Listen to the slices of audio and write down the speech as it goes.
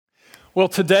Well,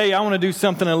 today I want to do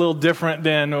something a little different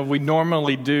than we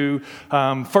normally do.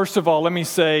 First of all, let me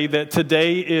say that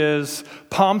today is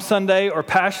Palm Sunday or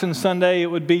Passion Sunday. It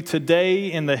would be today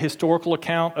in the historical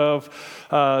account of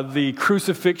the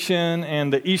crucifixion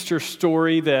and the Easter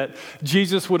story that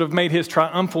Jesus would have made his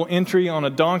triumphal entry on a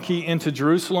donkey into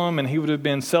Jerusalem, and he would have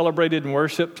been celebrated and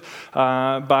worshiped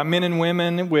by men and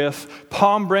women with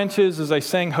palm branches as they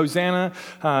sang Hosanna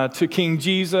to King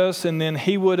Jesus. And then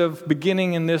he would have,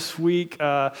 beginning in this week,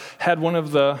 had one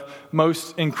of the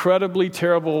most incredibly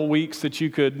terrible weeks that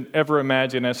you could ever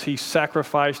imagine as he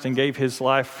sacrificed and gave his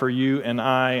life for you and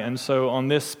I. And so on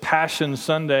this Passion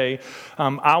Sunday,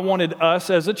 I wanted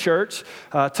us as a church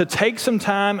to take some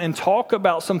time and talk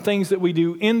about some things that we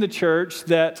do in the church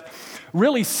that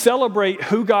really celebrate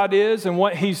who God is and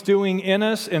what he's doing in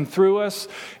us and through us.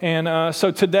 And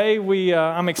so today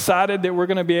I'm excited that we're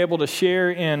going to be able to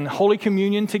share in Holy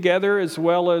Communion together, as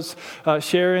well as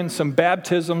share in some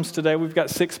baptisms today. We've got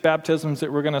 6 baptisms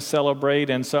that we're going to celebrate,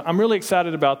 and so I'm really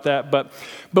excited about that. But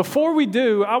before we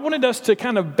do, I wanted us to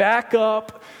kind of back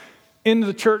up into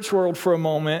the church world for a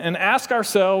moment and ask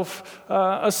ourselves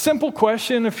a simple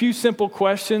question, a few simple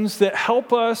questions that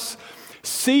help us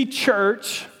see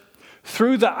church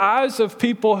through the eyes of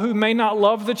people who may not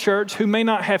love the church, who may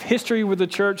not have history with the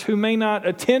church, who may not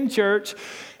attend church,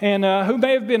 and who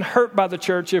may have been hurt by the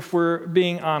church, if we're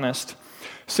being honest.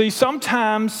 See,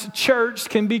 sometimes church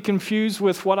can be confused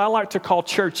with what I like to call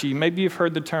churchy. Maybe you've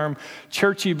heard the term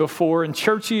churchy before, and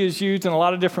churchy is used in a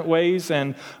lot of different ways,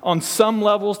 and on some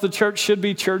levels the church should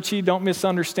be churchy, don't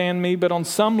misunderstand me, but on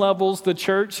some levels the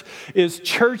church is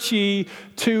churchy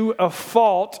to a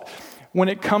fault when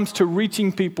it comes to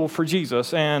reaching people for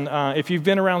Jesus. And if you've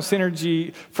been around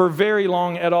Synergy for very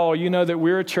long at all, you know that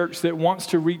we're a church that wants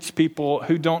to reach people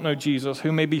who don't know Jesus,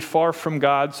 who may be far from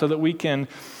God, so that we can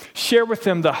share with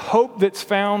them the hope that's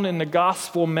found in the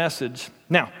gospel message.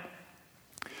 Now,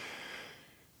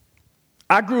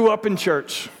 I grew up in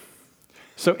church.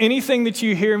 So anything that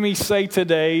you hear me say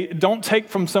today, don't take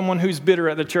from someone who's bitter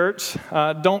at the church.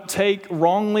 Don't take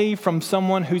wrongly from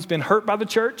someone who's been hurt by the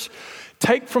church.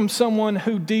 Take from someone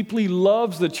who deeply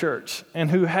loves the church and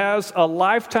who has a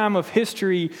lifetime of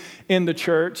history in the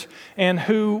church and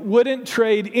who wouldn't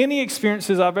trade any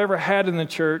experiences I've ever had in the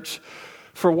church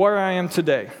for where I am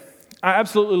today. I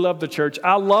absolutely love the church.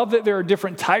 I love that there are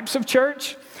different types of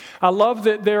church. I love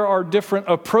that there are different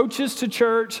approaches to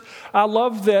church. I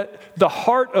love that the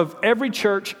heart of every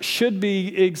church should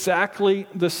be exactly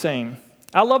the same.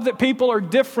 I love that people are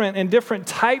different and different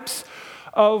types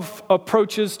of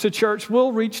approaches to church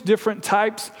will reach different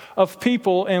types of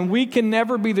people, and we can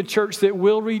never be the church that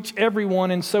will reach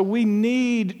everyone. And so we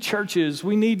need churches.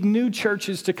 We need new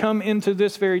churches to come into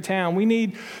this very town. We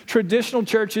need traditional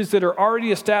churches that are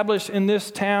already established in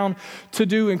this town to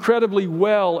do incredibly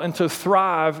well and to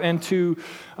thrive and to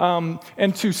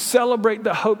celebrate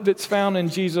the hope that's found in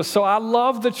Jesus. So I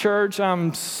love the church.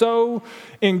 I'm so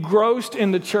engrossed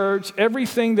in the church.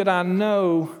 Everything that I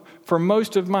know for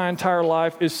most of my entire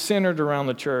life is centered around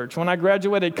the church. When I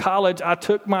graduated college, I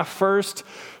took my first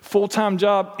full-time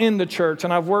job in the church,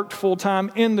 and I've worked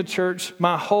full-time in the church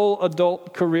my whole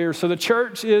adult career. So the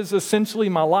church is essentially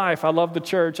my life. I love the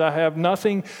church. I have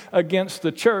nothing against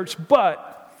the church,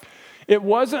 but it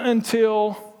wasn't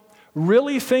until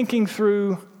really thinking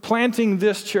through planting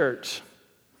this church,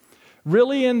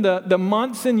 really in the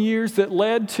months and years that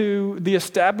led to the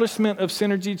establishment of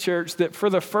Synergy Church, that for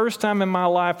the first time in my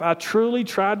life, I truly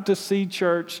tried to see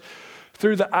church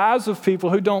through the eyes of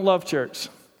people who don't love church.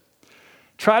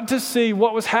 Tried to see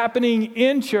what was happening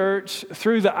in church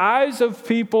through the eyes of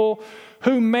people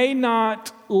who may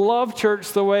not love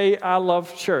church the way I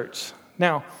love church.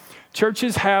 Now,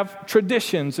 churches have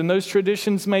traditions, and those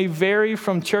traditions may vary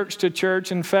from church to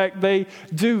church. In fact, they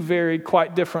do vary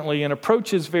quite differently, and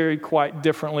approaches vary quite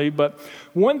differently. But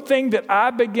one thing that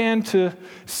I began to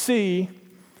see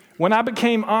when I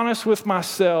became honest with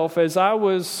myself as I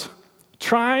was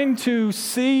trying to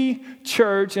see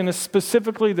church, and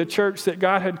specifically the church that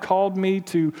God had called me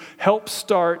to help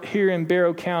start here in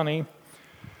Barrow County,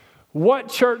 what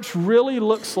church really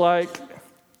looks like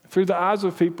through the eyes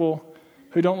of people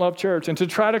who don't love church, and to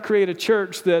try to create a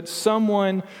church that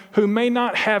someone who may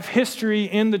not have history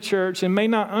in the church and may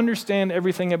not understand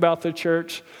everything about the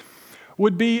church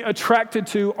would be attracted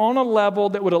to on a level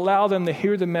that would allow them to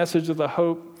hear the message of the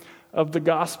hope of the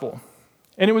gospel.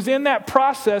 And it was in that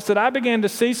process that I began to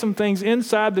see some things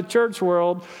inside the church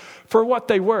world for what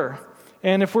they were.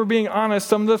 And if we're being honest,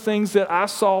 some of the things that I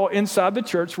saw inside the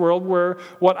church world were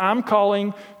what I'm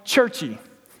calling churchy.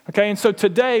 Okay, and so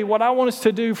today, what I want us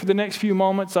to do for the next few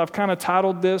moments, I've kind of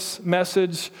titled this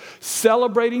message,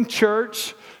 Celebrating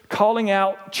Church, Calling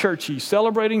Out Churchy.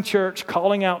 Celebrating Church,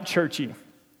 Calling Out Churchy.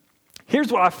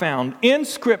 Here's what I found. In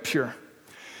Scripture,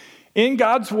 in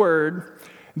God's Word,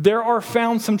 there are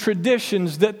found some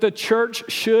traditions that the church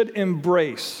should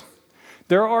embrace.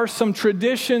 There are some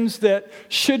traditions that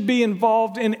should be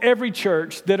involved in every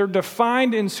church that are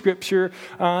defined in Scripture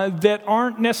that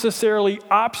aren't necessarily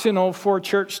optional for a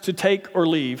church to take or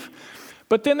leave.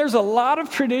 But then there's a lot of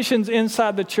traditions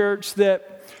inside the church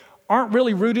that aren't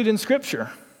really rooted in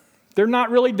Scripture. They're not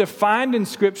really defined in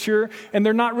Scripture, and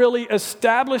they're not really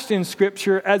established in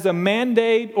Scripture as a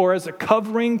mandate or as a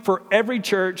covering for every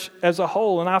church as a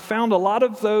whole. And I found a lot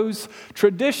of those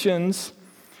traditions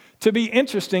to be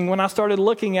interesting when I started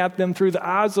looking at them through the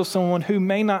eyes of someone who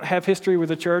may not have history with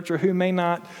the church or who may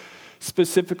not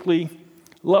specifically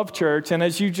love church. And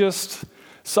as you just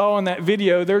saw in that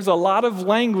video, there's a lot of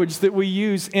language that we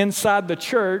use inside the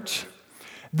church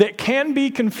that can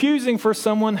be confusing for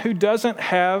someone who doesn't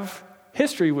have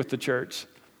history with the church.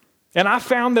 And I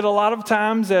found that a lot of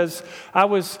times as I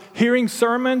was hearing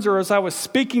sermons or as I was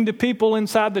speaking to people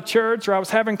inside the church or I was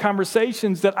having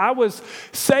conversations that I was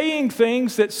saying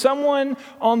things that someone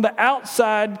on the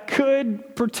outside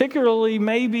could particularly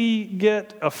maybe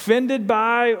get offended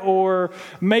by or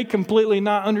may completely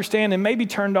not understand and maybe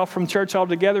turned off from church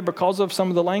altogether because of some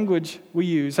of the language we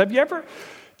use. Have you ever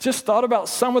just thought about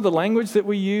some of the language that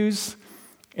we use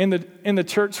in the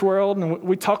church world? And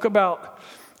we talk about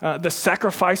the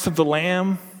sacrifice of the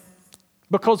lamb,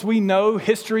 because we know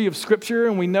history of Scripture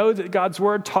and we know that God's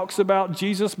Word talks about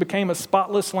Jesus became a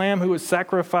spotless lamb who was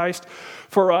sacrificed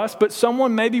for us. But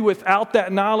someone maybe without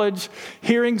that knowledge,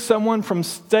 hearing someone from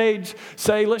stage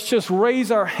say, let's just raise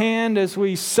our hand as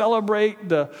we celebrate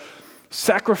the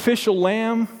sacrificial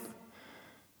lamb.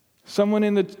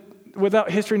 Someone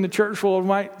without history in the church world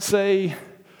might say,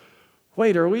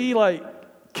 wait, are we like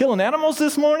killing animals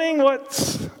this morning?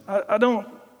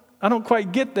 I don't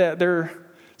quite get that. They're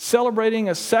celebrating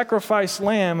a sacrificed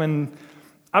lamb. And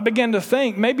I began to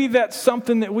think maybe that's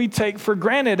something that we take for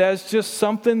granted as just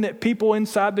something that people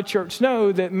inside the church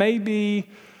know that may be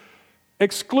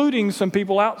excluding some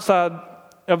people outside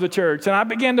of the church. And I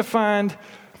began to find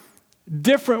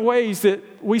different ways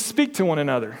that we speak to one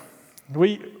another.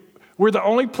 We're the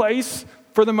only place,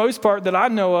 for the most part, that I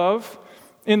know of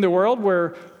in the world where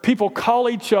people call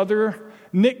each other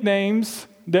nicknames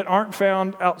that aren't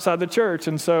found outside the church.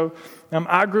 And so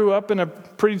I grew up in a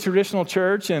pretty traditional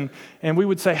church, and we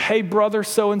would say, hey, brother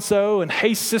so-and-so, and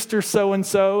hey, sister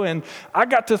so-and-so. And I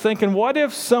got to thinking, what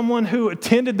if someone who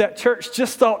attended that church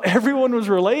just thought everyone was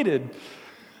related?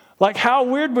 Like, how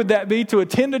weird would that be to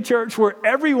attend a church where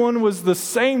everyone was the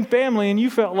same family and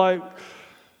you felt like,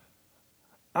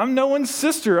 I'm no one's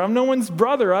sister, I'm no one's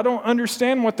brother, I don't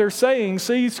understand what they're saying.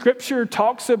 See, Scripture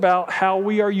talks about how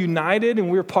we are united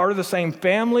and we're part of the same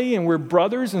family and we're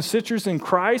brothers and sisters in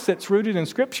Christ. That's rooted in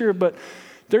Scripture, but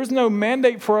there's no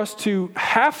mandate for us to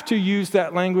have to use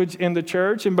that language in the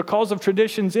church. And because of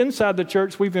traditions inside the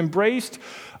church, we've embraced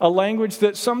a language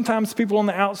that sometimes people on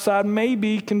the outside may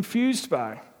be confused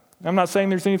by. I'm not saying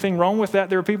there's anything wrong with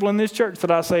that. There are people in this church that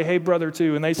I say, hey, brother,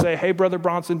 to, and they say, hey, brother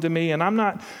Bronson to me, and I'm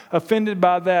not offended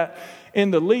by that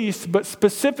in the least, but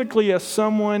specifically as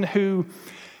someone who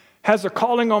has a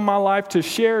calling on my life to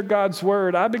share God's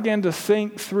Word, I began to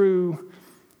think through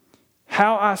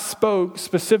how I spoke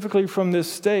specifically from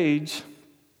this stage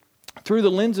through the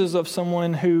lenses of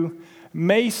someone who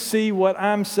may see what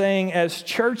I'm saying as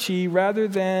churchy rather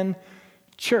than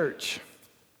church.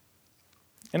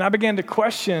 And I began to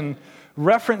question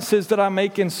references that I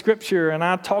make in Scripture, and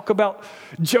I talk about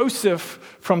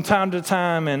Joseph from time to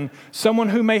time, and someone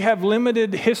who may have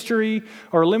limited history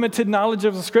or limited knowledge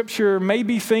of the Scripture may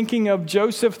be thinking of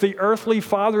Joseph, the earthly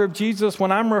father of Jesus,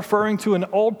 when I'm referring to an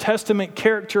Old Testament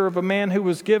character of a man who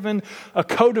was given a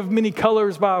coat of many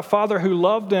colors by a father who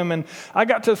loved him. And I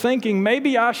got to thinking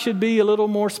maybe I should be a little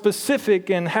more specific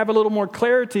and have a little more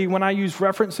clarity when I use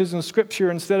references in Scripture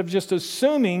instead of just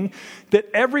assuming that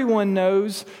everyone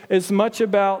knows as much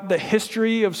about the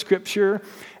history of Scripture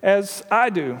as I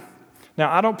do. Now,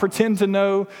 I don't pretend to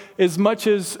know as much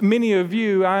as many of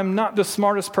you. I'm not the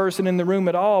smartest person in the room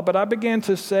at all, but I began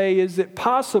to say, is it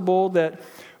possible that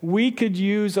we could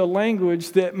use a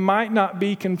language that might not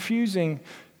be confusing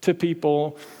to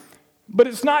people? But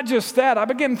it's not just that. I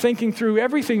began thinking through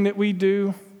everything that we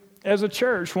do as a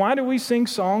church. Why do we sing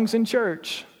songs in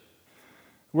church?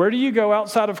 Where do you go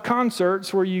outside of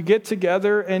concerts where you get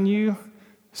together and you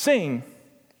sing?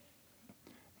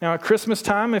 Now, at Christmas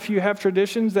time, if you have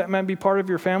traditions, that might be part of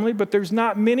your family, but there's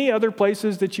not many other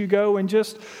places that you go and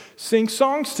just sing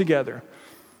songs together.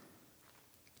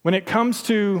 When it comes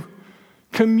to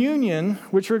communion,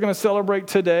 which we're going to celebrate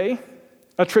today,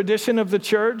 a tradition of the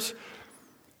church,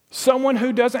 someone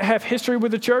who doesn't have history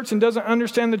with the church and doesn't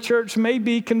understand the church may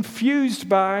be confused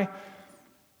by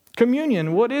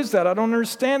communion. What is that? I don't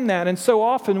understand that. And so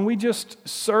often we just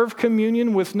serve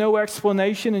communion with no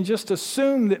explanation and just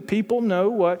assume that people know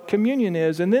what communion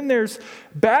is. And then there's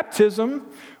baptism,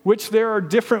 which there are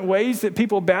different ways that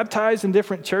people baptize in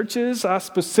different churches. I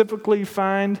specifically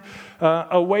find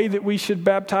a way that we should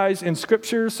baptize in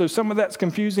Scripture, so some of that's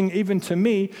confusing even to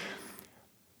me.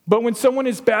 But when someone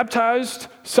is baptized,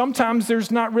 sometimes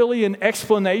there's not really an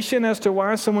explanation as to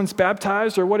why someone's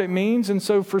baptized or what it means. And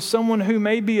so for someone who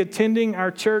may be attending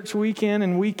our church week in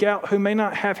and week out, who may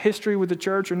not have history with the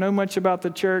church or know much about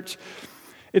the church,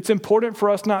 it's important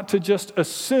for us not to just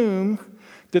assume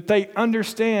that they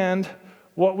understand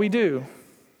what we do.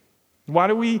 Why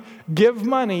do we give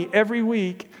money every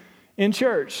week in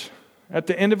church? At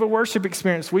the end of a worship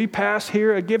experience, we pass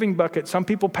here a giving bucket. Some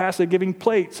people pass a giving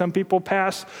plate. Some people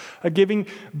pass a giving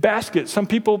basket. Some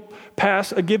people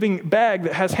pass a giving bag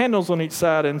that has handles on each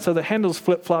side, and so the handles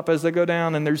flip-flop as they go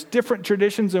down, and there's different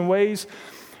traditions and ways.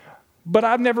 But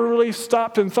I've never really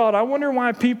stopped and thought, I wonder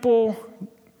why people,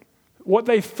 what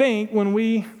they think when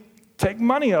we take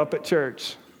money up at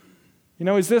church. You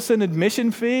know, is this an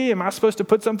admission fee? Am I supposed to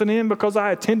put something in because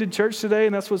I attended church today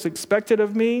and that's what's expected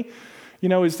of me? You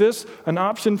know, is this an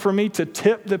option for me to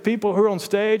tip the people who are on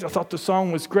stage? I thought the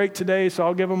song was great today, so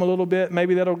I'll give them a little bit.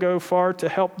 Maybe that'll go far to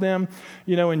help them,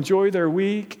 enjoy their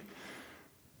week.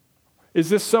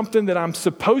 Is this something that I'm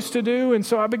supposed to do? And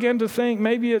so I began to think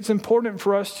maybe it's important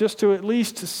for us just to at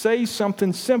least say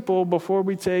something simple before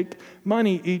we take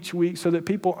money each week so that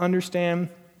people understand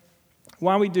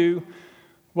why we do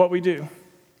what we do.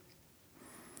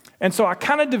 And so I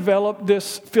kind of developed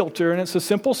this filter, and it's a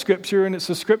simple scripture, and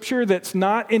it's a scripture that's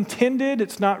not intended,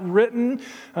 it's not written.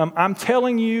 I'm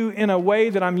telling you in a way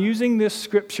that I'm using this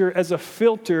scripture as a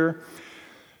filter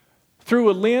through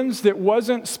a lens that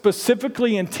wasn't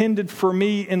specifically intended for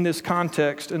me in this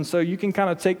context. And so you can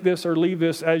kind of take this or leave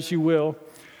this as you will.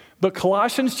 But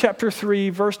Colossians chapter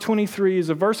 3, verse 23 is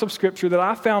a verse of scripture that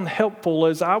I found helpful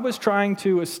as I was trying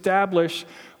to establish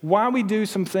why we do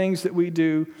some things that we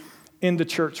do in the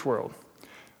church world.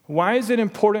 Why is it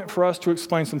important for us to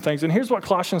explain some things? And here's what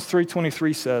Colossians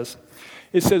 3:23 says.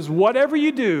 It says, whatever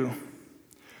you do,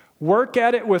 work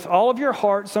at it with all of your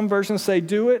heart. Some versions say,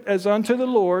 do it as unto the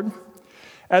Lord,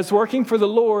 as working for the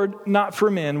Lord, not for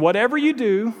men. Whatever you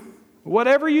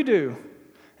do.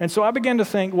 And so I began to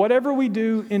think, whatever we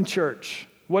do in church,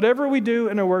 whatever we do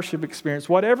in a worship experience,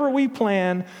 whatever we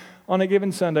plan on a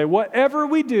given Sunday, whatever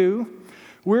we do,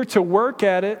 we're to work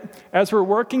at it as we're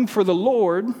working for the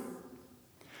Lord.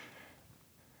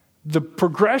 The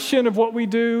progression of what we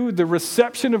do, the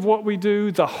reception of what we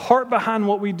do, the heart behind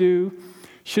what we do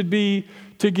should be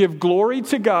to give glory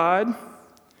to God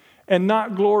and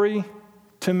not glory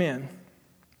to men.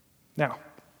 Now,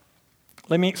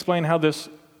 let me explain how this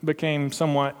became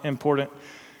somewhat important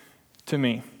to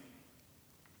me.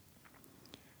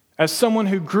 As someone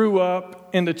who grew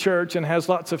up in the church and has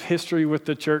lots of history with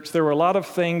the church, there were a lot of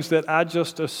things that I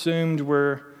just assumed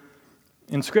were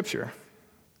in Scripture,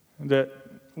 that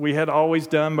we had always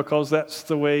done because that's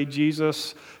the way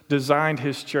Jesus designed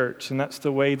his church, and that's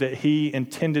the way that he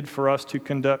intended for us to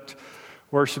conduct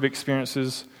worship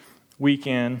experiences week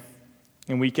in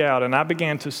and week out. And I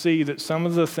began to see that some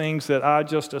of the things that I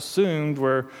just assumed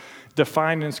were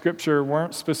defined in Scripture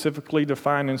weren't specifically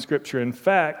defined in Scripture. In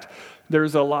fact,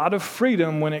 there's a lot of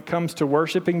freedom when it comes to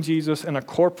worshiping Jesus in a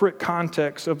corporate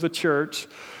context of the church,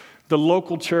 the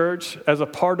local church, as a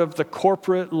part of the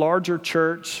corporate, larger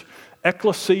church.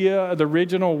 Ecclesia, the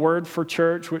original word for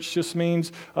church, which just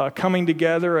means coming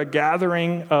together, a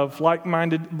gathering of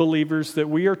like-minded believers, that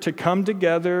we are to come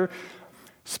together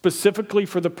specifically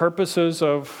for the purposes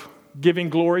of giving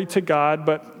glory to God.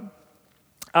 But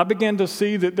I began to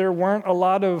see that there weren't a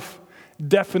lot of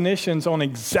definitions on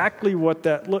exactly what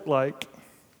that looked like.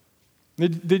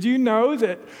 Did you know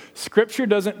that Scripture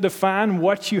doesn't define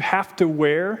what you have to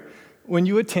wear when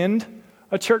you attend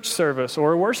a church service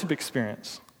or a worship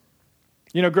experience?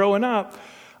 You know, growing up,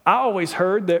 I always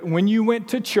heard that when you went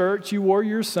to church, you wore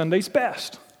your Sunday's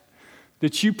best,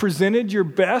 that you presented your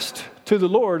best to the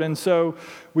Lord. And so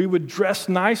we would dress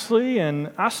nicely,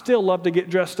 and I still love to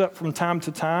get dressed up from time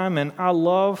to time, and I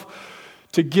love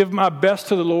to give my best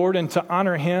to the Lord and to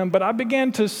honor him. But I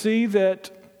began to see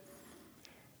that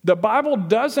the Bible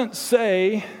doesn't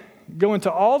say, go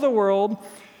into all the world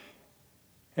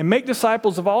and make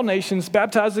disciples of all nations,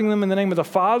 baptizing them in the name of the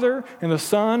Father and the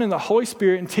Son and the Holy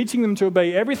Spirit, and teaching them to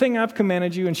obey everything I've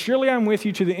commanded you. And surely I'm with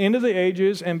you to the end of the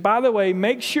ages. And by the way,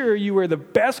 make sure you wear the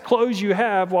best clothes you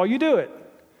have while you do it.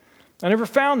 I never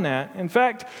found that. In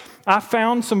fact, I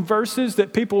found some verses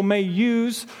that people may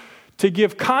use to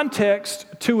give context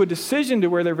to a decision to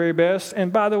wear their very best.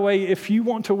 And by the way, if you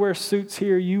want to wear suits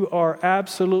here, you are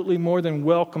absolutely more than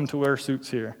welcome to wear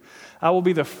suits here. I will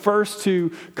be the first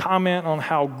to comment on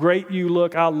how great you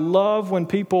look. I love when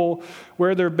people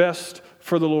wear their best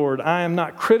for the Lord. I am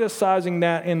not criticizing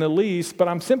that in the least, but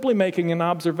I'm simply making an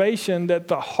observation that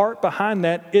the heart behind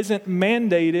that isn't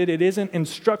mandated, it isn't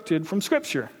instructed from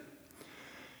Scripture.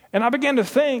 And I began to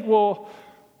think, well,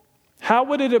 how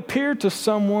would it appear to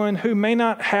someone who may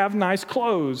not have nice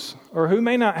clothes or who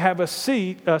may not have a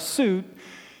suit,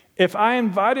 if I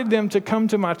invited them to come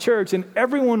to my church and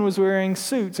everyone was wearing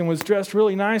suits and was dressed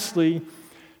really nicely?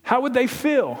 How would they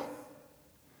feel?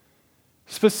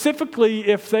 Specifically,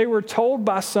 if they were told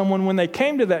by someone when they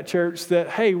came to that church that,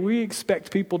 hey, we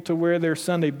expect people to wear their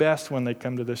Sunday best when they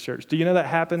come to this church. Do you know that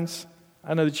happens?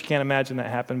 I know that you can't imagine that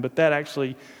happen, but that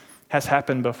actually has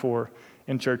happened before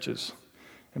in churches,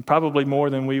 and probably more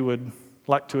than we would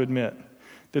like to admit.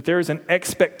 That there is an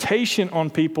expectation on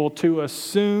people to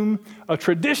assume a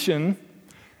tradition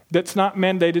that's not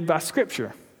mandated by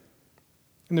Scripture.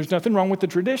 And there's nothing wrong with the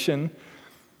tradition,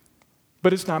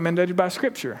 but it's not mandated by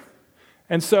Scripture.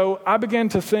 And so I began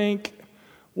to think,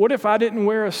 what if I didn't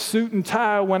wear a suit and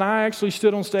tie when I actually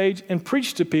stood on stage and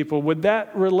preached to people? Would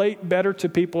that relate better to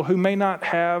people who may not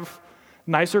have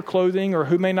nicer clothing or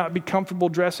who may not be comfortable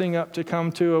dressing up to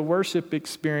come to a worship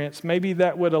experience? Maybe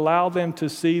that would allow them to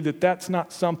see that that's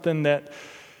not something that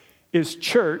is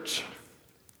church,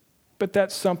 but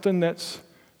that's something that's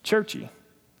churchy.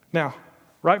 Now,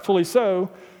 rightfully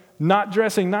so, not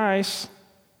dressing nice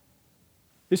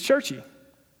is churchy.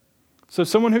 So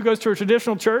someone who goes to a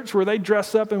traditional church where they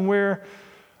dress up and wear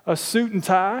a suit and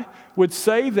tie would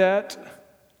say that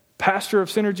pastor of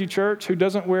Synergy Church who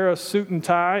doesn't wear a suit and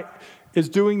tie is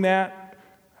doing that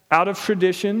out of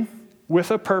tradition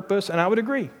with a purpose, and I would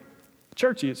agree.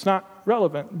 Churchy, it's not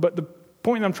relevant. But the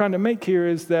point I'm trying to make here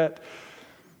is that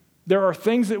there are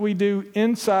things that we do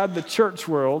inside the church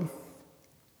world,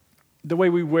 the way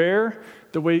we wear,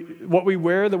 what we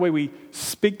wear, the way we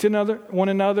speak to one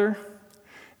another,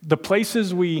 the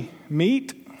places we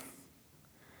meet.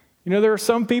 You know, there are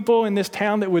some people in this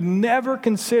town that would never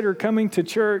consider coming to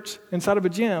church inside of a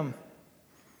gym.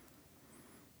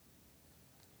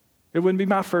 It wouldn't be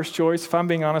my first choice, if I'm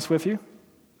being honest with you.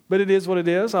 But it is what it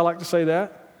is. I like to say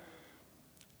that.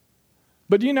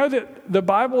 But do you know that the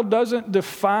Bible doesn't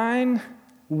define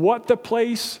what the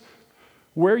place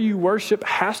where you worship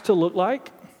has to look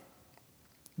like?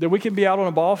 That we could be out on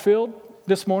a ball field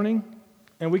this morning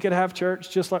and we could have church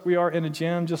just like we are in a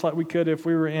gym, just like we could if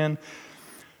we were in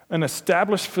an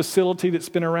established facility that's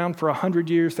been around for 100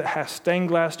 years that has stained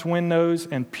glass windows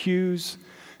and pews.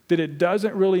 That it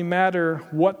doesn't really matter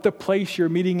what the place you're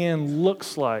meeting in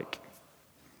looks like.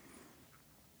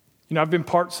 You know, I've been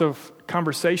parts of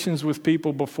conversations with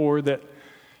people before that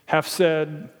have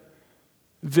said,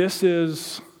 this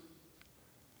is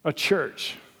a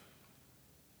church.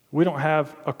 We don't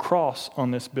have a cross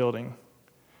on this building.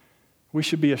 We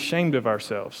should be ashamed of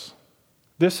ourselves.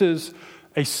 This is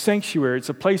a sanctuary. It's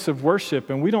a place of worship,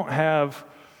 and we don't have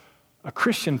a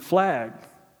Christian flag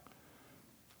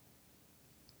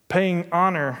paying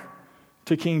honor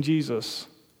to King Jesus.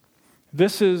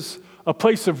 This is a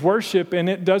place of worship, and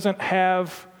it doesn't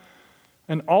have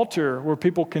an altar where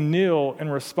people can kneel in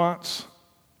response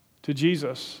to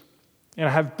Jesus. And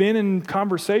I have been in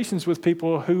conversations with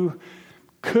people who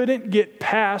couldn't get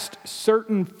past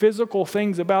certain physical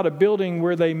things about a building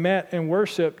where they met and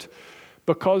worshiped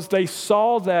because they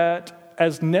saw that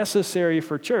as necessary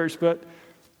for church, but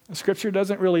Scripture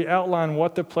doesn't really outline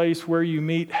what the place where you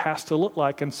meet has to look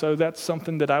like, and so that's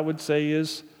something that I would say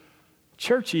is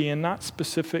churchy and not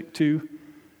specific to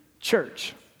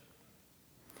church.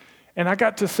 And I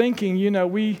got to thinking, you know,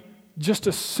 we just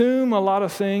assume a lot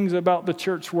of things about the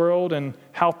church world and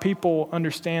how people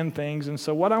understand things, and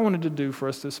so what I wanted to do for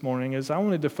us this morning is I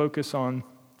wanted to focus on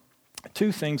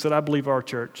two things that I believe are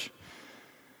church,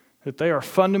 that they are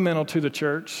fundamental to the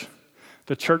church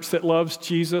that loves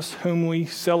Jesus, whom we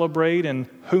celebrate and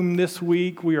whom this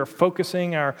week we are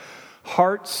focusing our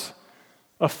heart's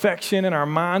affection and our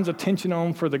mind's attention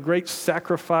on for the great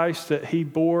sacrifice that he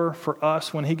bore for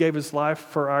us when he gave his life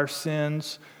for our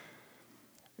sins.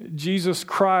 Jesus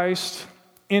Christ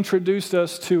introduced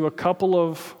us to a couple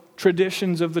of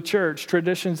traditions of the church,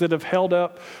 traditions that have held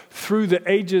up through the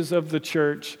ages of the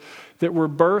church, that were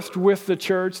birthed with the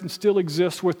church and still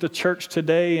exist with the church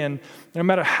today. And no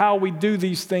matter how we do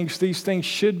these things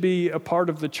should be a part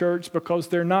of the church because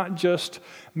they're not just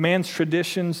man's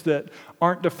traditions that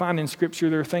aren't defined in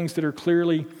Scripture. They're things that are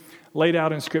clearly laid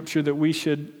out in Scripture that we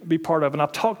should be part of. And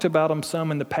I've talked about them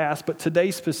some in the past, but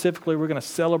today specifically we're going to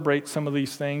celebrate some of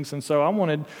these things. And so I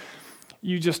wanted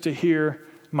you just to hear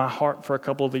my heart for a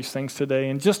couple of these things today.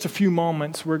 In just a few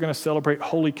moments, we're going to celebrate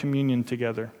Holy Communion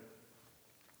together.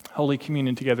 Holy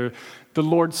Communion together. The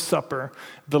Lord's Supper,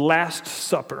 the Last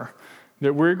Supper,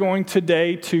 that we're going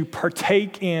today to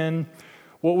partake in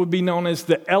what would be known as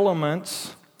the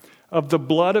elements of the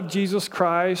blood of Jesus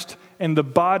Christ and the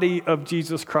body of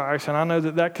Jesus Christ. And I know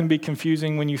that can be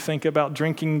confusing when you think about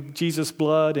drinking Jesus'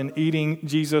 blood and eating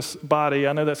Jesus' body.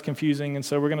 I know that's confusing, and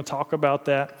so we're going to talk about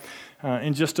that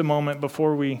in just a moment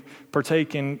before we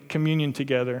partake in communion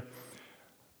together.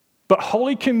 But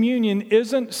Holy Communion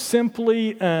isn't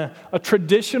simply a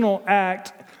traditional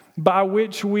act by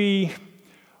which we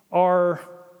are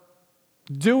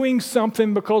doing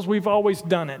something because we've always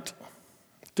done it.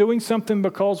 Doing something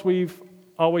because we've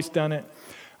always done it.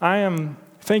 I am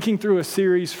thinking through a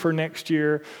series for next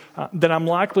year that I'm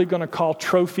likely going to call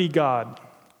Trophy God.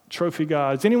 Trophy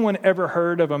God. Has anyone ever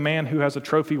heard of a man who has a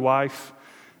trophy wife?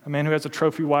 A man who has a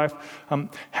trophy wife,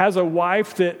 has a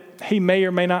wife that he may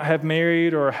or may not have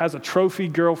married, or has a trophy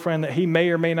girlfriend that he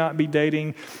may or may not be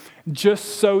dating,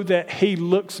 just so that he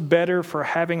looks better for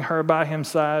having her by his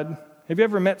side. Have you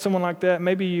ever met someone like that?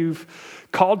 Maybe you've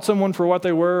called someone for what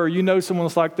they were, or you know someone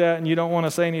that's like that and you don't want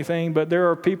to say anything, but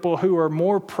there are people who are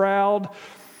more proud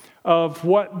of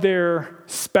what their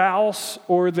spouse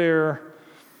or their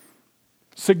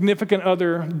significant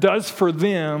other does for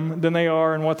them than they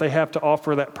are in what they have to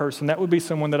offer that person. That would be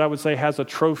someone that I would say has a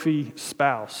trophy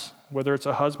spouse, whether it's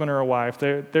a husband or a wife.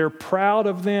 They're proud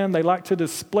of them. They like to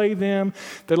display them.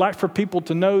 They like for people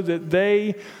to know that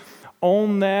they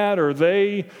own that, or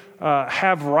they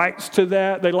have rights to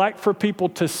that. They like for people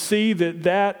to see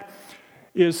that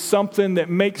is something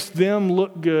that makes them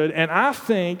look good. And I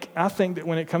think that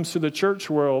when it comes to the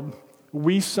church world,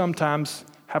 we sometimes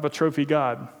have a trophy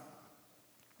God.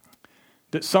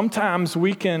 That sometimes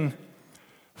we can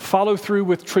follow through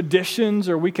with traditions,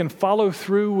 or we can follow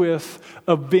through with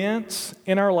events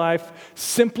in our life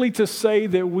simply to say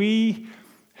that we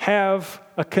have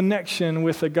a connection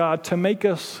with a God to make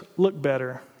us look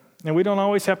better. And we don't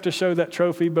always have to show that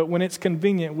trophy, but when it's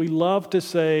convenient, we love to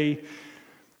say,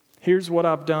 here's what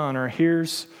I've done, or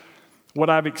here's what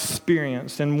I've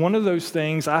experienced. And one of those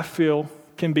things I feel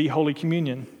can be Holy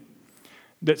Communion.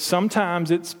 That sometimes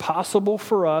it's possible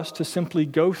for us to simply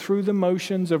go through the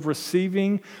motions of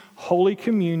receiving Holy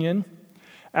Communion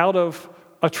out of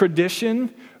a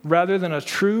tradition rather than a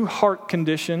true heart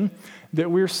condition,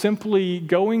 that we're simply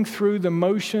going through the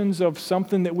motions of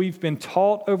something that we've been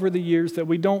taught over the years that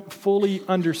we don't fully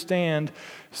understand,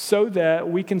 so that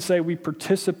we can say we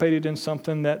participated in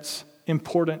something that's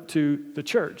important to the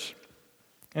church.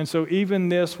 And so even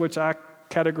this, which I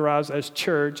categorized as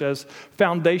church, as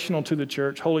foundational to the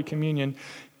church, Holy Communion,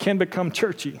 can become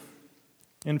churchy.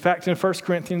 In fact, in 1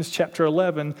 Corinthians chapter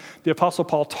 11, the Apostle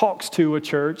Paul talks to a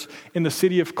church in the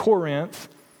city of Corinth,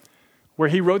 where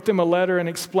he wrote them a letter and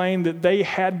explained that they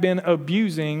had been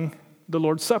abusing the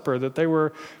Lord's Supper, that they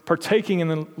were partaking in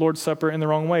the Lord's Supper in the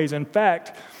wrong ways. In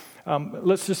fact,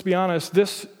 let's just be honest,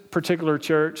 this particular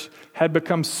church had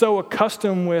become so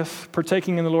accustomed with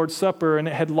partaking in the Lord's Supper, and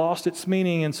it had lost its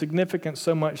meaning and significance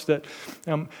so much that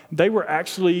they were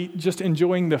actually just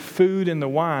enjoying the food and the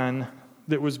wine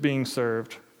that was being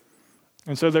served.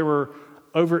 And so they were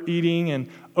overeating and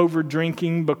over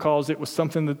drinking because it was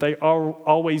something that they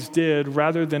always did,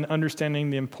 rather than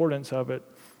understanding the importance of it.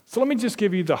 So let me just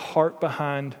give you the heart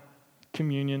behind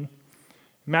communion.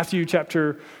 Matthew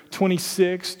chapter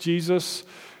 26, Jesus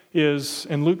is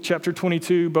in Luke chapter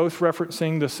 22, both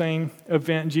referencing the same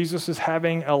event. Jesus is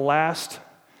having a last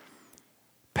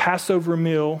Passover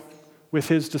meal with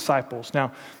his disciples.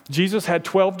 Now, Jesus had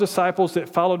 12 disciples that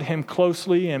followed him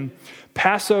closely, and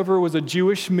Passover was a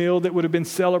Jewish meal that would have been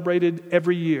celebrated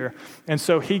every year. And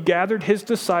so he gathered his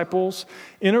disciples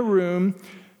in a room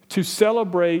to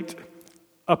celebrate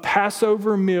a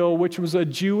Passover meal, which was a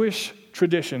Jewish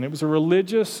tradition. It was a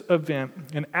religious event.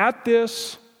 And at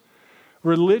this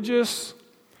religious,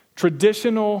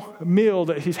 traditional meal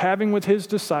that he's having with his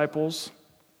disciples,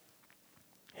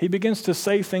 he begins to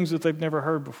say things that they've never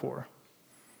heard before.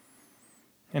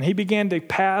 And he began to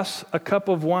pass a cup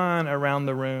of wine around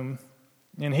the room.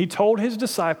 And he told his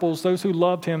disciples, those who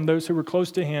loved him, those who were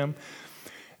close to him,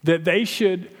 that they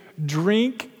should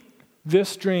drink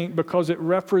this drink because it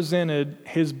represented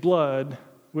his blood,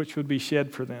 which would be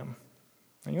shed for them.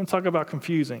 And you want to talk about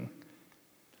confusing.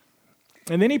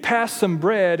 And then he passed some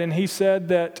bread, and he said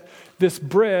that this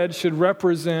bread should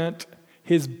represent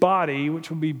his body, which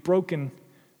would be broken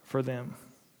for them.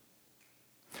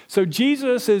 So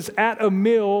Jesus is at a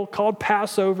meal called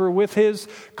Passover with his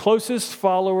closest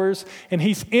followers, and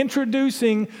he's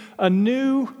introducing a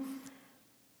new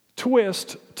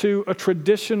twist to a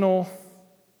traditional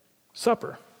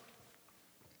supper.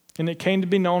 And it came to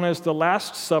be known as the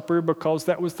Last Supper because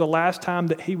that was the last time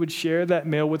that he would share that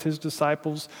meal with his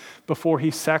disciples before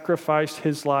he sacrificed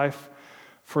his life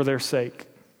for their sake.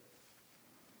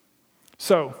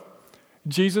 So,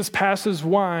 Jesus passes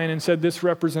wine and said, "This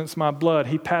represents my blood."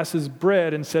 He passes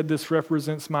bread and said, "This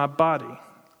represents my body."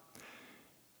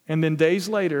 And then days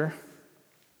later,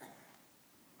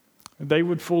 they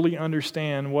would fully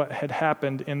understand what had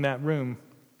happened in that room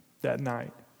that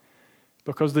night.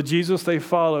 Because the Jesus they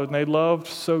followed and they loved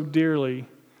so dearly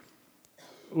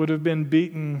would have been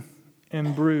beaten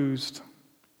and bruised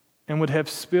and would have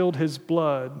spilled his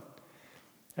blood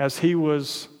as he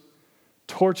was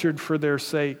tortured for their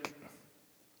sake.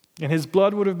 And his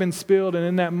blood would have been spilled, and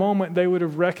in that moment they would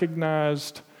have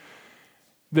recognized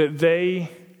that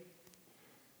they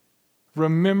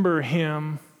remember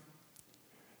him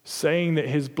saying that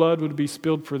his blood would be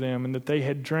spilled for them and that they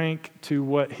had drank to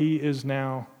what he is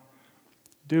now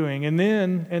doing. And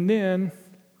then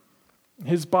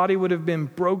his body would have been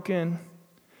broken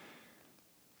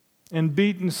and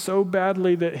beaten so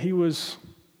badly that he was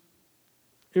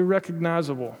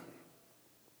irrecognizable.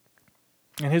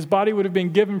 And his body would have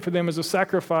been given for them as a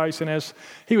sacrifice, and as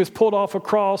he was pulled off a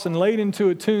cross and laid into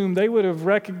a tomb, they would have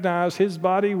recognized his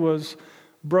body was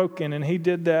broken, and he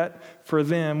did that for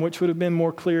them, which would have been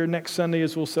more clear next Sunday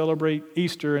as we'll celebrate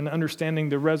Easter and understanding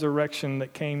the resurrection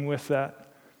that came with that.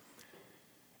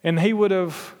 And he would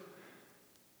have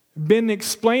been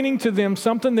explaining to them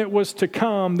something that was to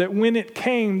come, that when it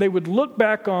came, they would look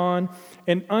back on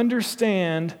and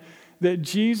understand that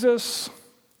Jesus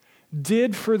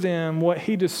did for them what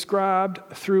he described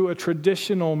through a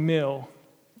traditional meal.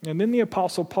 And then the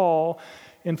Apostle Paul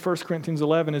in 1 Corinthians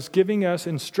 11 is giving us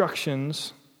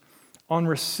instructions on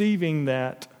receiving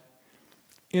that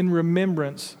in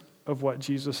remembrance of what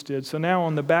Jesus did. So now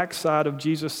on the backside of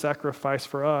Jesus' sacrifice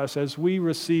for us, as we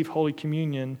receive Holy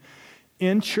Communion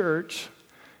in church,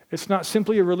 it's not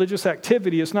simply a religious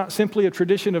activity. It's not simply a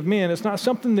tradition of men. It's not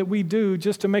something that we do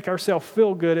just to make ourselves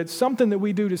feel good. It's something that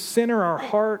we do to center our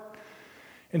heart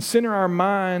and center our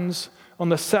minds on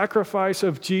the sacrifice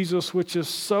of Jesus, which is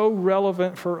so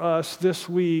relevant for us this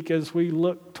week as we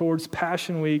look towards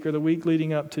Passion Week or the week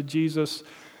leading up to Jesus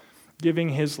giving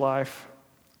his life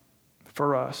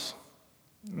for us.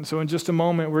 And so in just a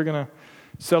moment, we're going to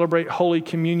celebrate Holy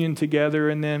Communion together.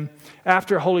 And then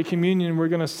after Holy Communion, we're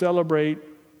going to celebrate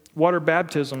water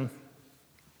baptism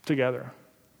together.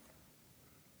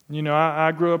 You know,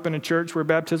 I grew up in a church where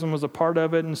baptism was a part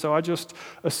of it, and so I just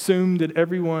assumed that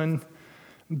everyone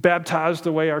baptized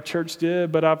the way our church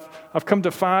did. But I've come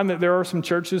to find that there are some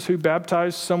churches who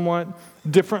baptize somewhat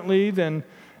differently than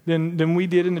we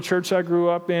did in the church I grew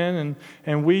up in,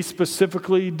 and we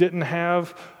specifically didn't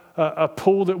have a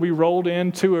pool that we rolled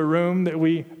into a room that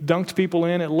we dunked people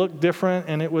in. It looked different,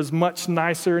 and it was much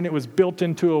nicer, and it was built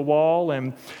into a wall.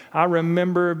 And I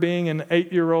remember being an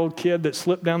 8-year-old kid that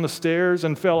slipped down the stairs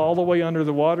and fell all the way under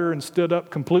the water and stood up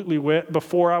completely wet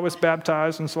before I was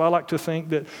baptized. And so I like to think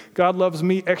that God loves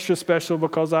me extra special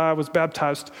because I was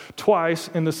baptized twice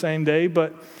in the same day.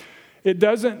 But it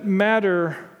doesn't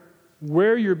matter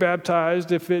where you're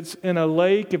baptized, if it's in a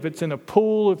lake, if it's in a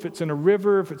pool, if it's in a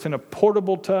river, if it's in a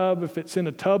portable tub, if it's in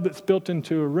a tub that's built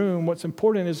into a room. What's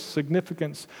important is the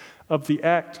significance of the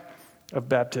act of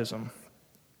baptism.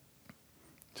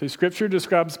 So Scripture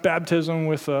describes baptism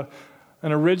with an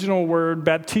original word,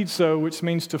 baptizo, which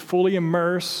means to fully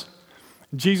immerse.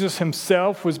 Jesus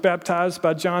himself was baptized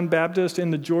by John Baptist in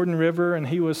the Jordan River, and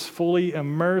he was fully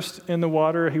immersed in the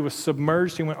water. He was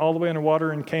submerged. He went all the way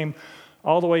underwater and came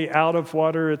all the way out of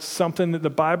water. It's something that the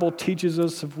Bible teaches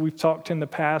us, if we've talked in the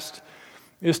past,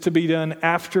 is to be done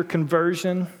after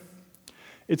conversion.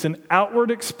 It's an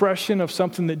outward expression of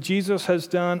something that Jesus has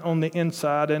done on the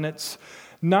inside, and it's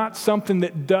not something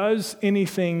that does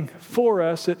anything for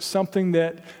us. It's something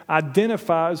that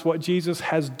identifies what Jesus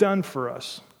has done for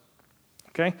us.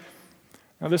 Okay?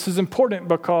 Now this is important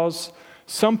because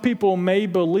some people may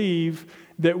believe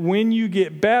that when you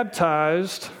get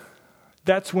baptized,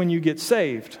 that's when you get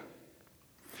saved.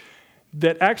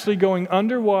 That actually going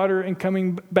underwater and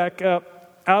coming back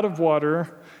up out of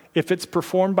water, if it's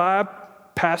performed by a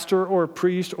pastor or a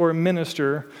priest or a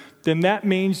minister, then that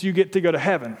means you get to go to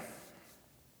heaven.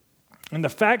 And the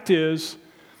fact is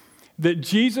that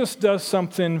Jesus does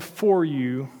something for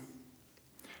you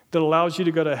that allows you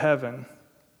to go to heaven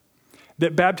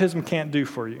that baptism can't do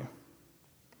for you.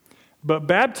 But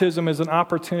baptism is an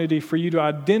opportunity for you to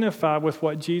identify with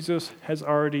what Jesus has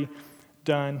already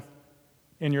done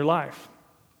in your life.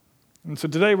 And so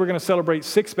today we're going to celebrate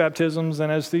 6 baptisms,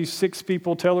 and as these 6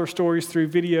 people tell their stories through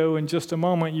video in just a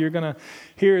moment, you're going to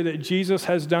hear that Jesus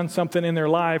has done something in their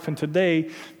life, and today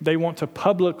they want to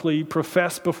publicly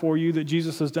profess before you that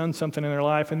Jesus has done something in their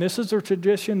life. And this is a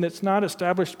tradition that's not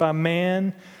established by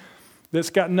man, that's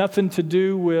got nothing to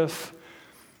do with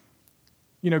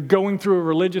going through a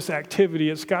religious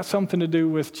activity. It's got something to do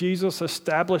with Jesus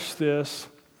established this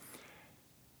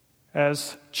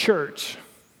as church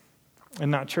and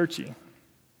not churchy.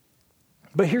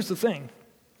 But here's the thing.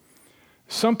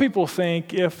 Some people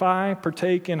think if I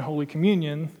partake in Holy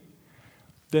Communion,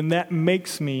 then that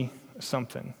makes me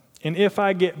something. And if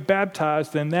I get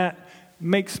baptized, then that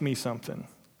makes me something.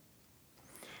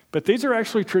 But these are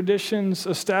actually traditions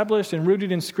established and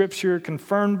rooted in Scripture,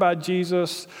 confirmed by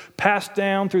Jesus, passed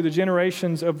down through the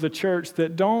generations of the church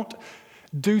that don't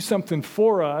do something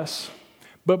for us,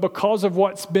 but because of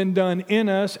what's been done in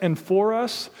us and for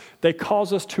us, they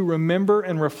cause us to remember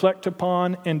and reflect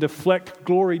upon and deflect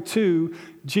glory to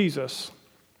Jesus.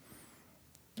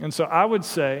 And so I would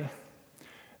say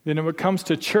that when it comes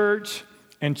to church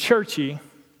and churchy,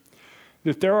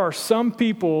 that there are some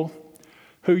people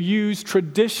who use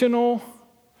traditional,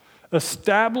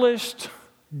 established,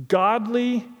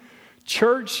 godly,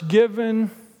 church-given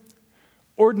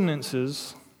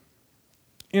ordinances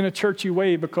in a churchy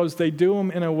way because they do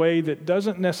them in a way that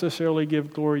doesn't necessarily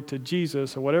give glory to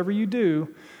Jesus. Or whatever you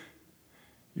do,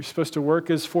 you're supposed to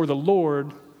work as for the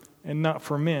Lord and not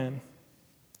for men.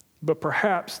 But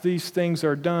perhaps these things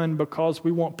are done because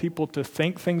we want people to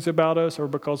think things about us or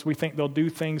because we think they'll do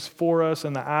things for us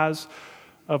in the eyes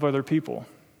of other people.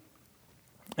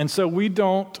 And so we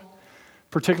don't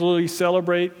particularly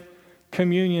celebrate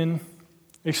communion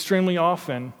extremely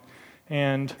often,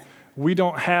 and we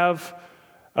don't have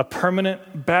a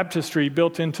permanent baptistry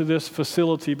built into this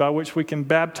facility by which we can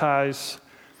baptize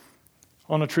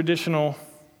on a traditional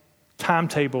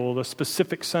timetable, a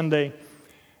specific Sunday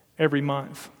every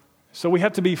month. So we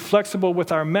have to be flexible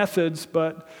with our methods,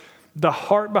 but the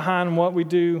heart behind what we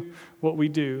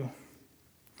do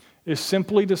is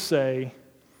simply to say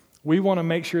we want to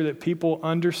make sure that people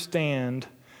understand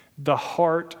the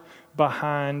heart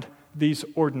behind these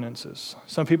ordinances.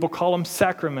 Some people call them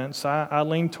sacraments. I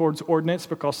lean towards ordinance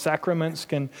because sacraments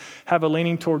can have a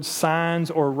leaning towards signs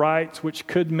or rites, which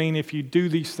could mean if you do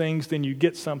these things, then you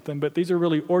get something. But these are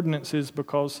really ordinances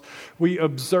because we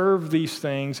observe these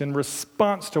things in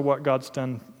response to what God's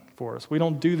done for us. We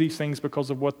don't do these things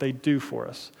because of what they do for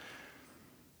us.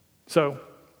 So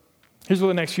here's what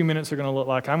the next few minutes are going to look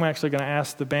like. I'm actually going to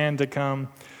ask the band to come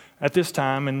at this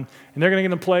time, and they're going to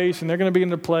get in place, and they're going to begin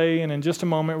to play, and in just a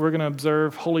moment, we're going to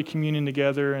observe Holy Communion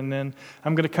together, and then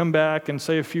I'm going to come back and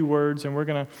say a few words, and we're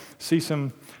going to see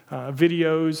some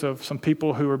videos of some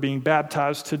people who are being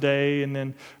baptized today, and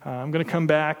then I'm going to come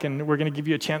back, and we're going to give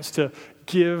you a chance to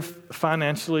give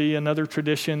financially, another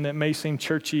tradition that may seem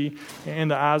churchy in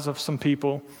the eyes of some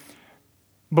people.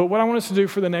 But what I want us to do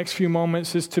for the next few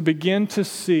moments is to begin to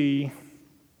see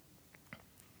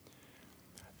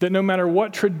that no matter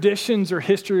what traditions or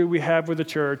history we have with the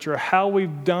church or how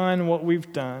we've done what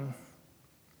we've done,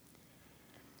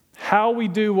 how we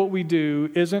do what we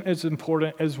do isn't as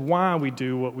important as why we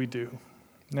do what we do.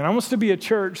 And I want us to be a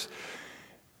church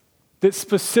that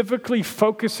specifically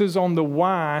focuses on the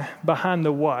why behind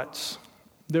the what's.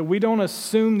 That we don't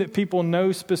assume that people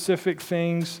know specific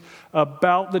things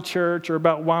about the church or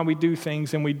about why we do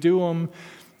things, and we do them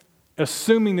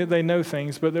assuming that they know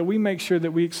things, but that we make sure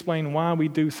that we explain why we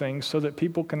do things so that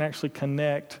people can actually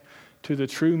connect to the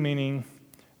true meaning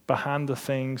behind the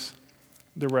things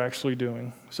that we're actually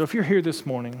doing. So if you're here this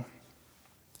morning,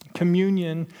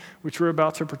 communion, which we're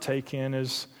about to partake in,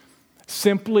 is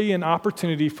simply an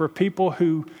opportunity for people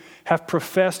who have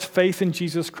professed faith in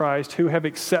Jesus Christ, who have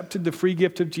accepted the free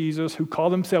gift of Jesus, who call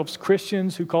themselves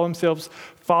Christians, who call themselves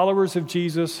followers of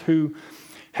Jesus, who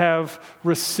have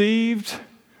received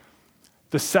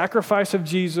the sacrifice of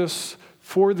Jesus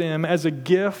for them as a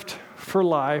gift for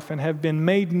life and have been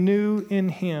made new in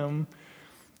Him.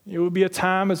 It would be a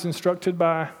time as instructed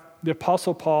by the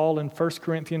Apostle Paul in 1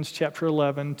 Corinthians chapter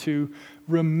 11 to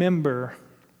remember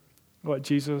what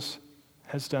Jesus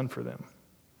has done for them.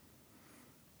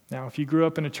 Now, if you grew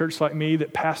up in a church like me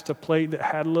that passed a plate that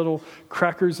had little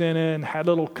crackers in it and had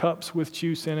little cups with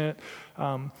juice in it,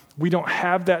 we don't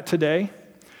have that today.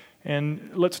 And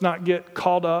let's not get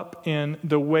caught up in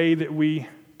the way that we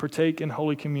partake in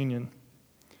Holy Communion.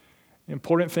 The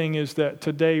important thing is that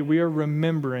today we are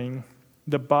remembering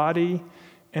the body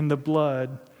and the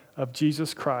blood of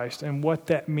Jesus Christ and what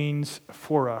that means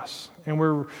for us. And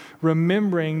we're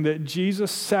remembering that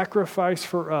Jesus' sacrifice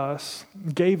for us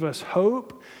gave us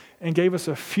hope and gave us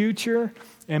a future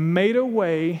and made a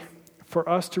way for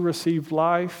us to receive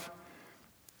life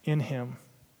in Him.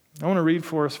 I want to read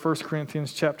for us 1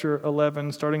 Corinthians chapter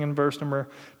 11, starting in verse number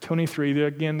 23.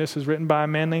 Again, this is written by a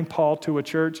man named Paul to a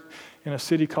church in a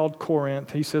city called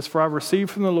Corinth. He says, "For I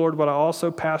received from the Lord what I also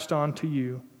passed on to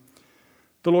you.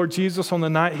 The Lord Jesus, on the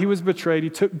night He was betrayed, He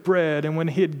took bread, and when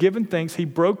He had given thanks, He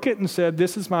broke it and said,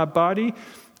 'This is my body,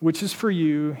 which is for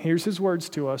you.' Here's His words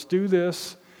to us. Do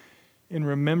this in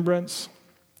remembrance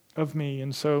of me."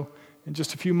 And so, in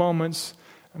just a few moments,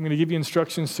 I'm going to give you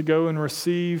instructions to go and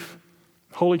receive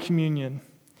Holy Communion.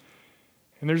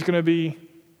 And there's going to be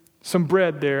some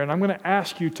bread there, and I'm going to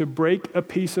ask you to break a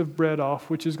piece of bread off,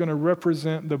 which is going to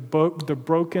represent the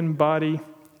broken body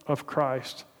of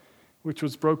Christ, which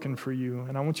was broken for you.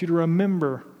 And I want you to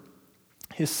remember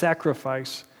His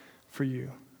sacrifice for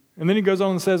you. And then he goes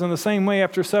on and says, "In the same way,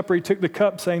 after supper, He took the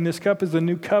cup, saying, 'This cup is the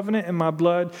new covenant in my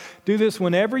blood. Do this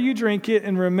whenever you drink it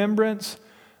in remembrance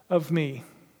of me.'"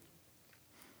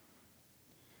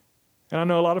 And I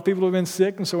know a lot of people have been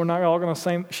sick, and so we're not all going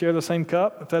to share the same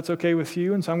cup, if that's okay with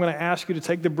you. And so I'm going to ask you to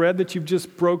take the bread that you've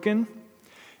just broken,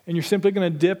 and you're simply going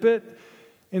to dip it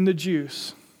in the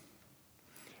juice.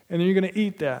 And then you're going to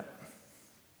eat that.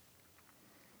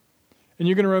 And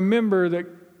you're going to remember that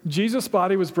Jesus'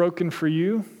 body was broken for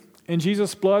you, and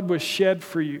Jesus' blood was shed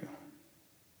for you.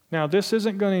 Now, this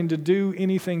isn't going to do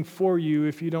anything for you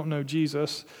if you don't know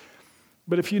Jesus.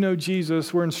 But if you know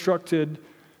Jesus, we're instructed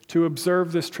to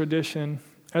observe this tradition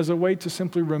as a way to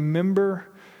simply remember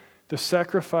the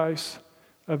sacrifice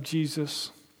of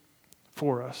Jesus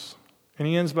for us. And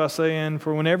he ends by saying,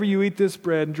 "For whenever you eat this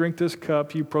bread and drink this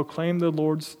cup, you proclaim the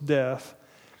Lord's death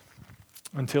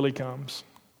until He comes."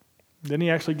 Then he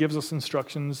actually gives us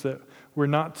instructions that we're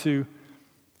not to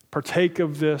partake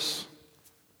of this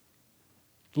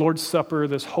Lord's Supper,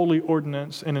 this holy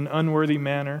ordinance, in an unworthy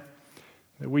manner,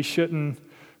 that we shouldn't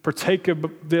partake of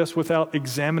this without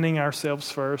examining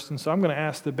ourselves first. And so I'm going to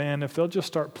ask the band if they'll just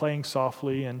start playing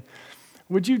softly. And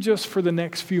would you just, for the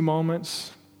next few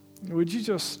moments, would you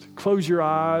just close your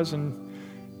eyes and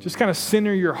just kind of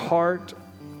center your heart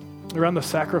around the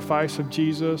sacrifice of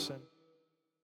Jesus?